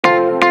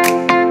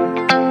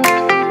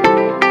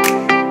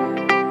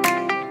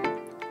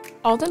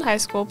Alden High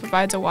School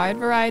provides a wide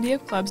variety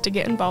of clubs to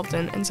get involved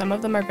in, and some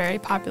of them are very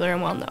popular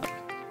and well-known.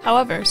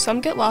 However,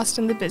 some get lost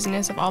in the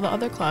busyness of all the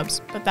other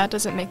clubs, but that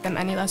doesn't make them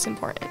any less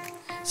important.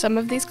 Some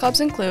of these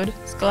clubs include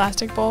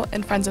Scholastic Bowl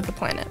and Friends of the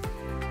Planet.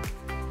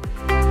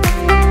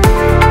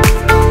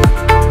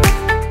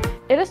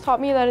 It has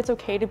taught me that it's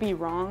okay to be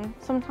wrong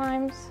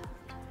sometimes,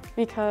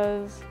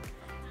 because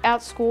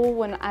at school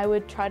when I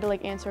would try to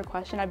answer a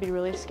question, I'd be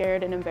really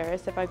scared and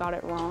embarrassed if I got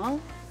it wrong.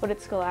 But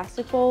at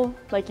Scholastic Bowl,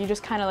 you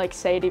just kind of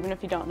say it even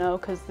if you don't know,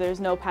 because there's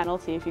no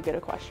penalty if you get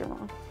a question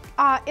wrong.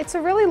 It's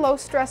a really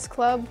low-stress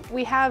club.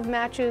 We have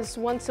matches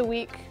once a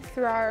week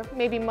through our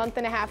maybe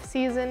month-and-a-half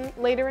season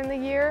later in the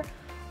year.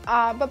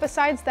 But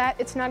besides that,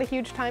 it's not a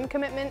huge time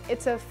commitment.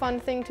 It's a fun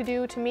thing to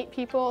do to meet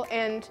people,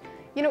 and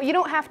you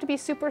don't have to be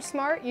super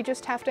smart. You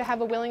just have to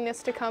have a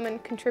willingness to come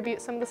and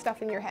contribute some of the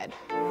stuff in your head.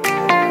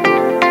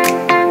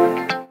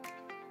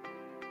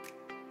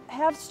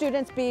 Have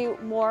students be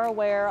more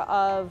aware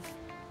of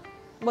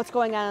what's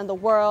going on in the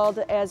world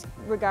as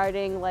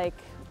regarding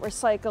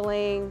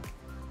recycling,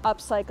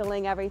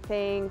 upcycling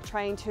everything,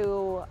 trying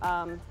to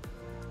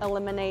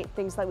eliminate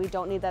things that we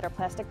don't need that are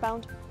plastic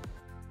bound.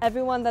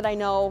 Everyone that I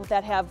know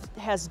that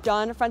has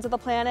done Friends of the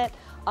Planet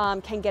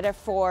can get it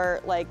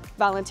for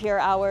volunteer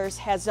hours,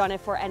 has done it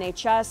for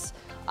NHS.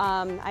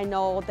 I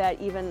know that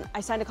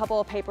I signed a couple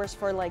of papers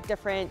for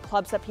different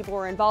clubs that people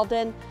were involved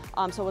in,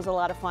 so it was a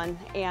lot of fun.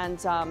 And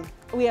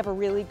we have a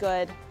really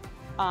good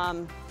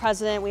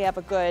president, we have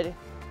a good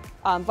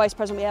vice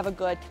president, we have a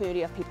good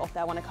community of people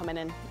that want to come in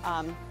and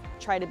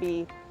try to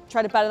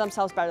better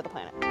themselves, better the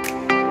planet.